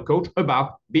 Trillion Coach,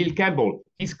 about Bill Campbell,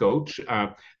 his coach,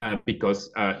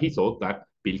 because he thought that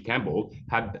Bill Campbell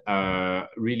had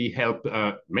really helped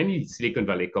many Silicon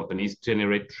Valley companies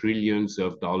generate trillions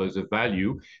of dollars of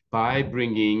value by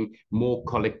bringing more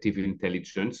collective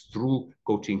intelligence through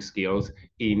coaching skills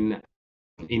in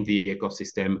the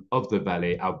ecosystem of the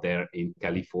valley out there in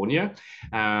California.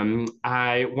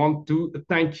 I want to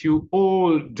thank you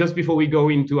all, just before we go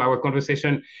into our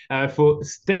conversation, for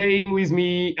staying with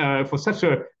me for such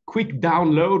a quick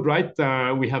download, right?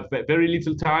 We have very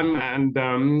little time, and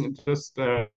just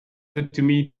to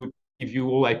me to give you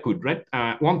all I could, right?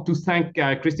 I want to thank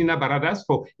Cristina Baradas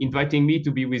for inviting me to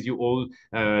be with you all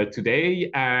today,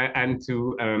 and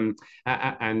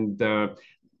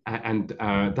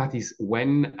that is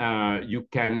when you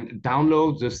can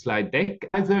download the slide deck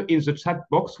either in the chat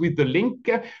box with the link,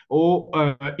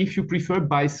 or if you prefer,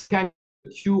 by scanning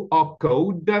the QR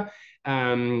code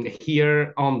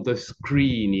here on the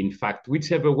screen. In fact,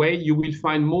 whichever way, you will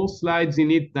find more slides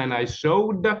in it than I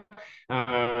showed.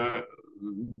 I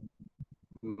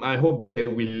hope they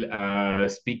will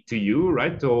speak to you,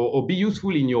 right, or be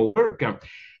useful in your work.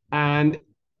 And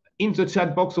in the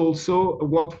chat box also,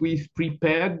 what we've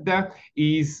prepared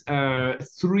is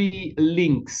 3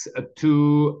 links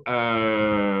to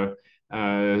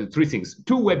 3 things.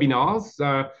 2 webinars.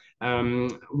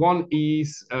 One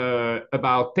is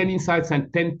about 10 insights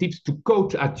and 10 tips to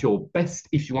coach at your best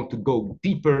if you want to go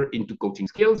deeper into coaching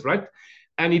skills, right?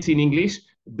 And it's in English.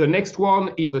 The next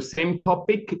one is the same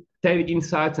topic, 10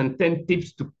 insights and 10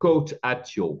 tips to coach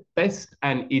at your best,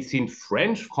 and it's in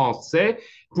French, français,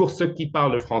 pour ceux qui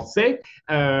parlent français.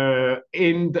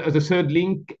 And the third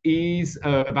link is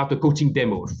about a coaching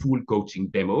demo, a full coaching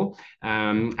demo.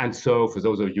 And so for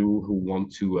those of you who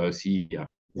want to see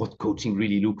what coaching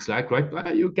really looks like, right?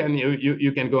 Well, you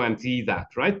can go and see that,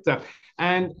 right?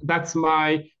 And that's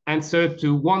my answer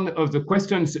to one of the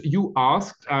questions you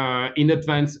asked in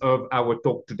advance of our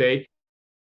talk today.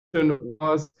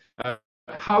 Was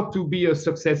how to be a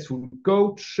successful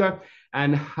coach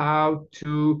and how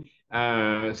to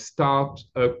start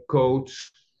a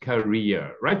coach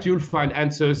career, right? You'll find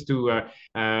answers to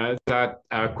that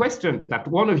question that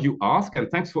one of you asked, and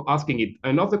thanks for asking it.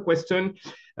 Another question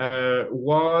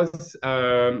was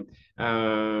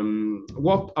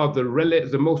what are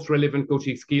the most relevant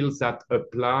coaching skills that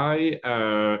apply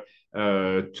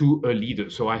to a leader?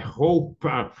 So I hope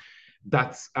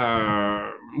that's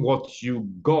what you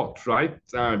got, right?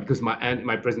 Because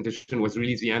my presentation was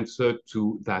really the answer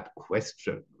to that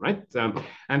question, right?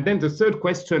 And then the third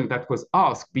question that was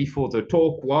asked before the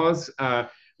talk was,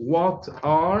 what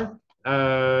are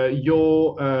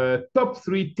your top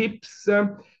 3 tips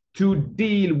to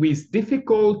deal with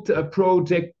difficult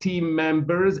project team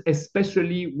members,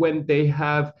 especially when they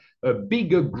have a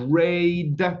bigger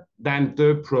grade than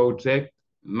the project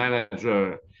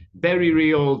manager? Very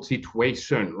real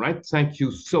situation, right? Thank you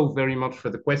so very much for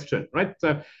the question, right?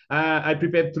 I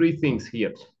prepared 3 things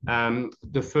here.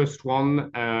 The first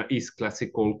one is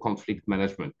classical conflict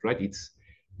management, right? It's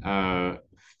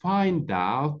find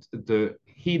out the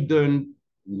hidden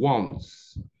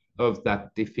wants of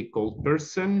that difficult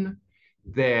person,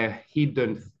 their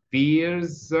hidden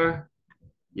fears,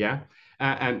 yeah,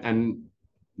 and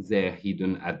their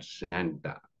hidden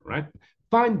agenda, right?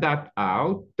 Find that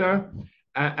out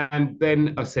and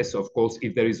then assess, of course,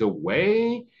 if there is a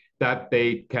way that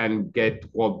they can get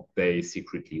what they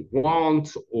secretly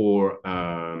want or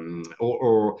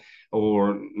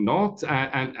not,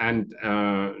 and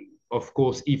of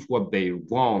course, if what they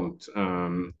want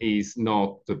is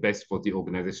not the best for the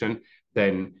organization,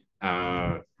 then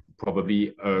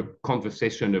probably a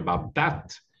conversation about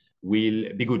that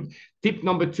will be good. Tip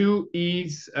number 2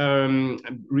 is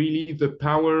really the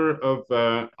power of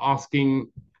asking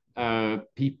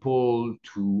people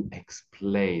to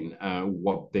explain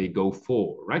what they go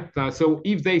for, right? So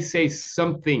if they say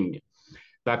something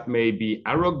that may be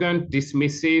arrogant,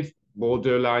 dismissive,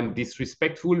 borderline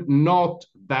disrespectful, not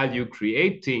value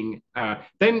creating,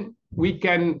 then we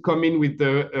can come in with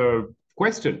the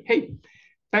question, hey,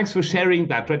 thanks for sharing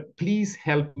that, right? Please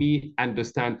help me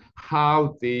understand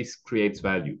how this creates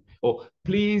value. Or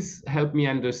please help me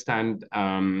understand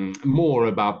more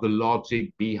about the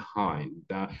logic behind.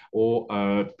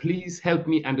 Or please help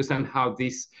me understand how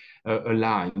this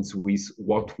aligns with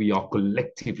what we are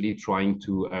collectively trying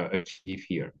to achieve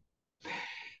here.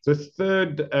 The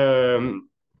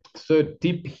third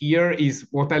tip here is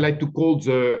what I like to call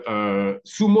the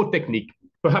sumo technique.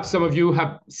 Perhaps some of you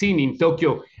have seen in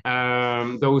Tokyo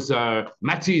those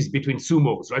matches between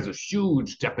sumos, right? Those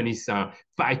huge Japanese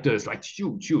fighters, like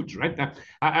huge, right?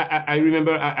 I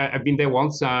remember I've been there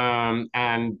once,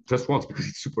 and just once because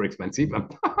it's super expensive.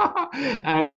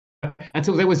 And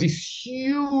so there was this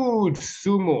huge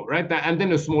sumo, right? And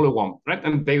then a smaller one, right?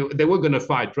 And they were going to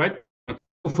fight, right?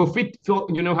 For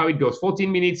you know how it goes.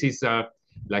 14 minutes is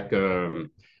like a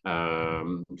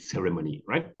ceremony,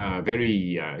 right?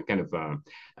 Very kind of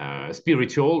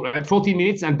spiritual, right? 14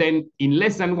 minutes, and then in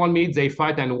less than 1 minute they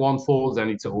fight, and one falls, and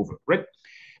it's over, right?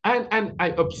 And I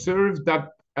observed that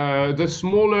the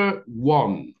smaller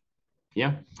one,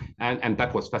 yeah, and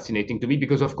that was fascinating to me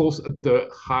because, of course,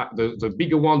 the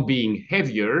bigger one being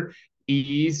heavier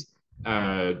is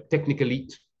technically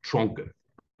stronger.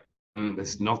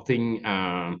 There's nothing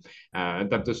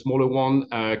that the smaller one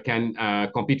can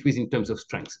compete with in terms of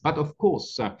strength. But of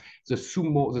course, the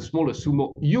smaller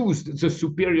sumo used the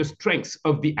superior strengths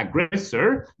of the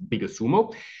aggressor, bigger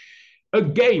sumo,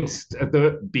 against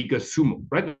the bigger sumo,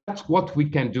 right? That's what we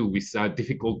can do with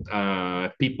difficult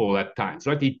people at times,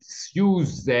 right? It's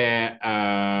use their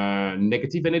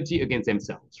negative energy against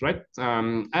themselves, right?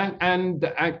 And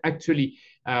actually,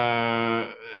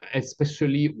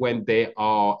 especially when they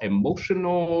are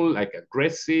emotional, like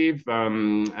aggressive,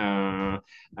 and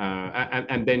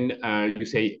then you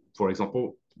say, for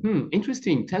example,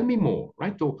 interesting, tell me more,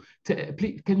 right? Or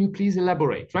can you please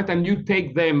elaborate, right? And you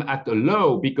take them at a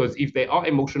low, because if they are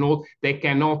emotional, they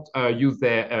cannot use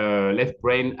their left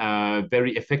brain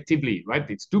very effectively, right?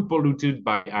 It's too polluted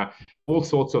by all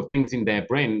sorts of things in their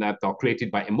brain that are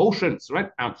created by emotions, right?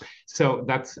 So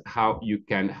that's how you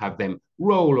can have them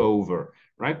roll over,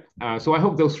 right? So I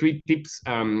hope those 3 tips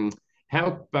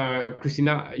help.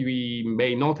 Christina, we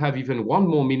may not have even 1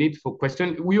 more minute for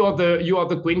question. You are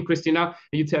the queen, Christina.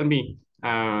 You tell me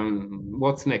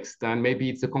what's next, and maybe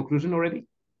it's a conclusion already.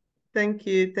 Thank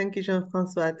you,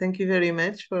 Jean-Francois. Thank you very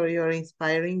much for your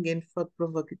inspiring and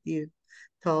thought-provocative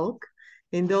talk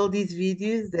and all these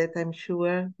videos that I'm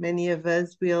sure many of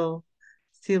us will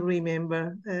still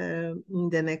remember in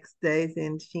the next days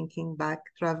and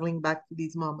traveling back to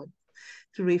this moment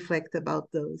to reflect about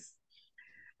those.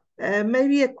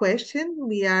 Maybe a question.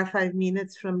 We are 5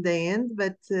 minutes from the end,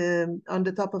 but on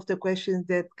the top of the questions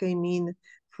that came in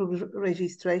through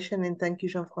registration, and thank you,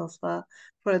 Jean-Francois,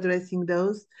 for addressing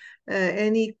those.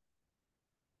 Any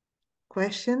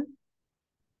question?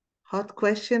 Hot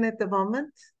question at the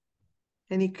moment?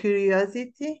 Any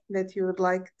curiosity that you would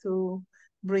like to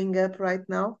bring up right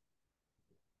now?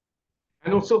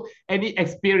 And also any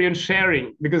experience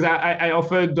sharing, because I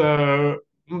offered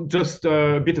just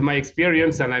a bit of my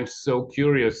experience, and I'm so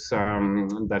curious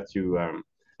that you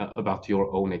about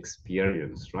your own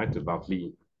experience, right? About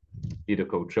be the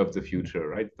coach of the future,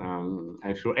 right?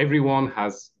 I'm sure everyone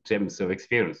has gems of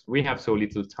experience. We have so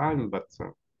little time, but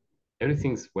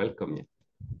everything's welcome. Yeah.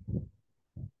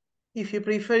 If you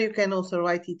prefer, you can also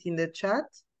write it in the chat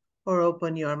or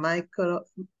open your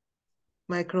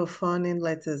microphone and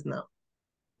let us know.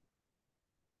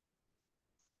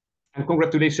 And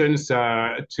congratulations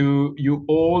to you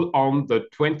all on the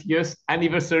 20th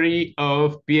anniversary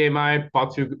of BMI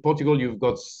Portugal. You've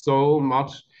got so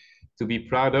much to be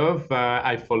proud of.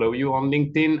 I follow you on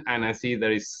LinkedIn and I see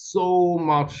there is so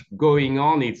much going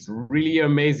on. It's really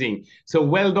amazing. So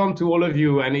well done to all of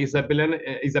you. And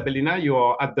Isabellina, you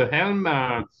are at the helm.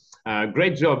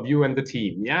 Great job, you and the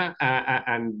team. Yeah.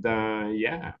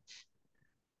 Yeah.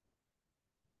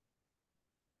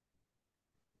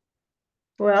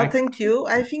 Well, thank you.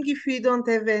 I think if we don't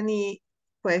have any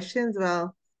questions,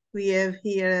 well, we have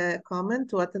here a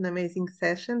comment. What an amazing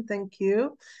session. Thank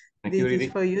you. This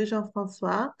is for you,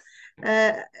 Jean-Francois.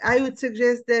 I would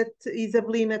suggest that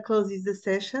Isabellina closes the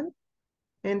session.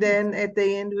 And then at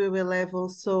the end, we will have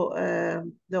also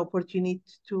the opportunity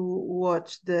to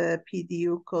watch the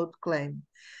PDU code claim.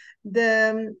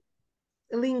 The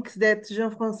links that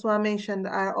Jean-Francois mentioned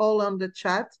are all on the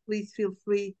chat. Please feel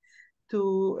free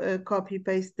to copy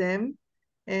paste them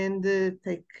and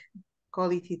take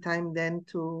quality time then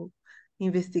to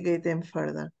investigate them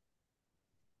further.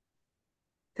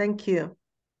 Thank you.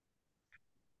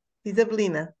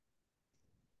 Isabellina.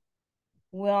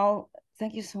 Well,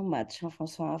 thank you so much,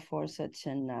 Jean-Francois, for such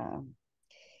an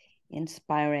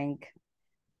inspiring,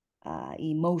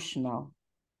 emotional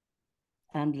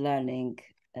and learning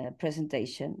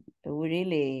presentation. We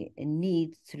really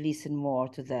need to listen more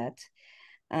to that,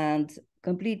 and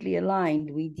completely aligned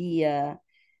with the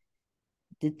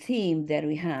theme that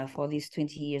we have for this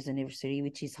 20 years anniversary,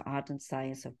 which is art and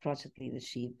science of project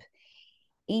leadership,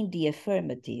 in the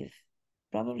affirmative,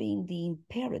 probably in the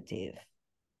imperative,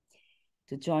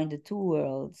 to join the two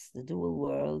worlds, the dual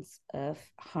worlds of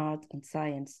art and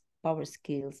science, power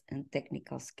skills and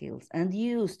technical skills. And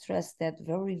you stress that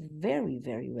very, very,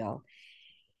 very well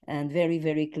and very,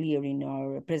 very clear in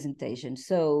our presentation.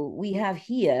 So we have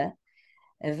here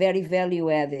a very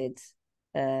value-added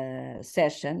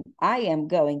session. I am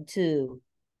going to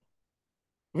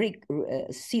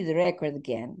see the record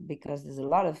again, because there's a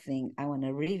lot of things I want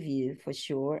to review for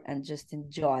sure and just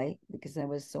enjoy, because I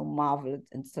was so marveled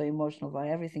and so emotional by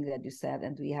everything that you said,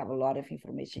 and we have a lot of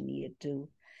information here too.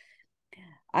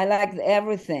 I liked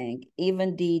everything,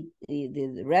 even the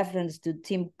reference to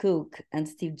Tim Cook and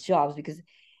Steve Jobs, because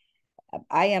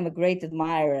I am a great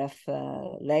admirer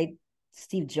of late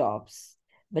Steve Jobs,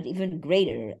 but even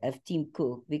greater of Tim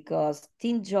Cook, because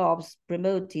Tim Jobs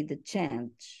promoted the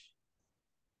change,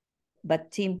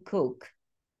 but Tim Cook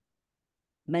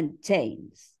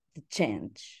maintains the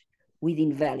change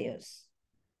within values.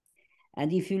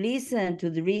 And if you listen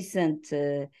to the recent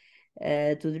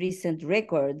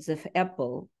records of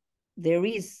Apple, there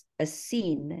is a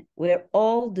scene where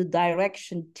all the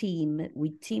direction team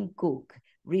with Tim Cook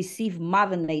receive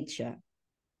Mother Nature,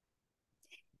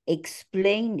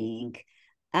 explaining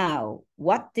how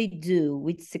what they do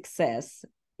with success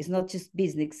is not just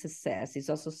business success, it's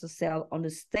also social on the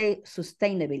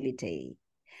sustainability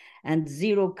and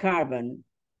zero carbon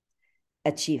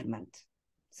achievement.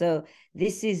 So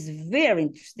this is very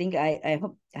interesting. I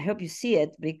hope you see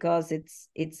it, because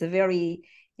it's a very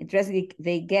interesting.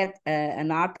 They get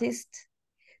an artist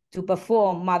to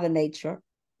perform Mother Nature,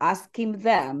 asking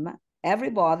them,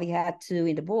 everybody had to,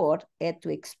 in the board, had to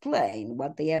explain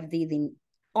what they have did in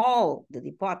all the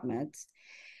departments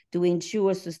to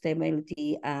ensure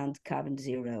sustainability and carbon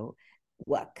zero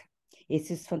work. It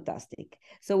is fantastic.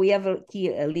 So we have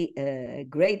here a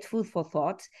great food for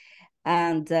thought.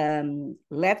 And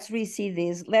let's receive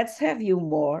this. Let's have you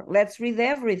more. Let's read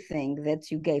everything that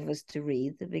you gave us to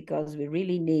read, because we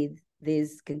really need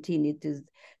this, continue to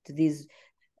this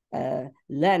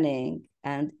learning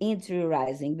and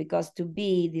interiorizing, because to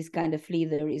be this kind of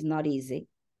leader is not easy.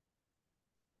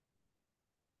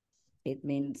 It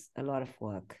means a lot of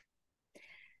work.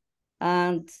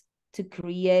 And to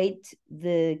create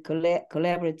the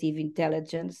collaborative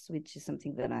intelligence, which is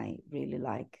something that I really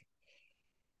like.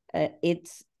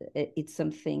 It's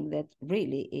something that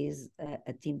really is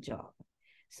a team job.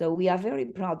 So we are very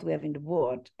proud to have in the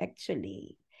board,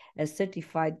 actually, a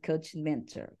certified coach and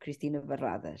mentor, Cristina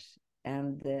Barradas.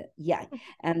 And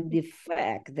and the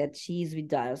fact that she's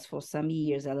with us for some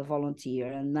years as a volunteer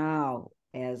and now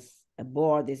as a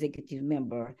board executive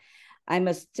member, I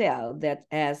must tell that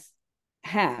has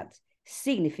had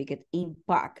significant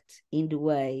impact in the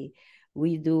way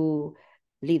we do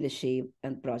leadership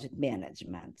and project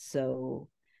management. So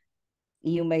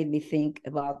you made me think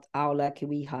about how lucky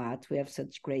we are to have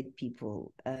such great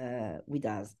people with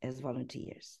us as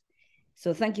volunteers.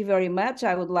 So thank you very much.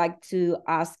 I would like to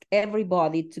ask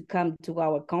everybody to come to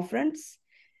our conference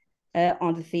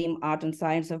on the theme Art and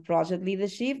Science of Project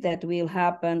Leadership that will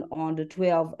happen on the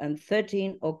 12th and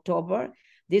 13th October.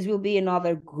 This will be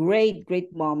another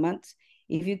great moment.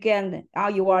 If you can,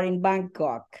 you are in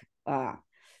Bangkok,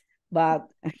 but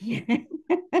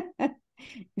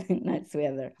nice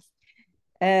weather.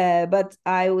 But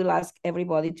I will ask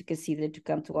everybody to consider to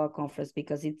come to our conference,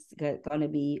 because it's going to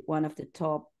be one of the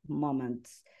top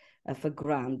moments of a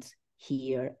grant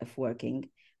here of working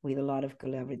with a lot of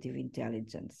collaborative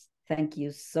intelligence. Thank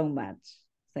you so much.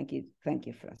 Thank you,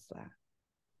 François.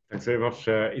 Thanks very much,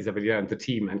 Isabella and the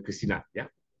team, and Christina. Yeah,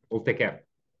 all take care.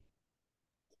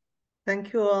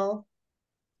 Thank you all.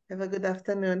 Have a good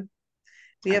afternoon.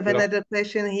 We have another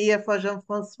question here for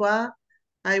Jean-Francois.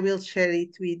 I will share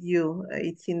it with you.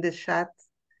 It's in the chat,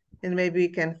 and maybe we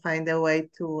can find a way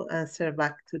to answer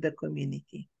back to the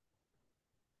community.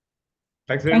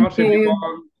 Thanks very much,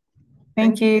 everyone.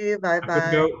 Thank you.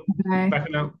 Bye-bye. Bye for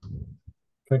now.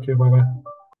 Thank you.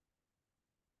 Bye-bye.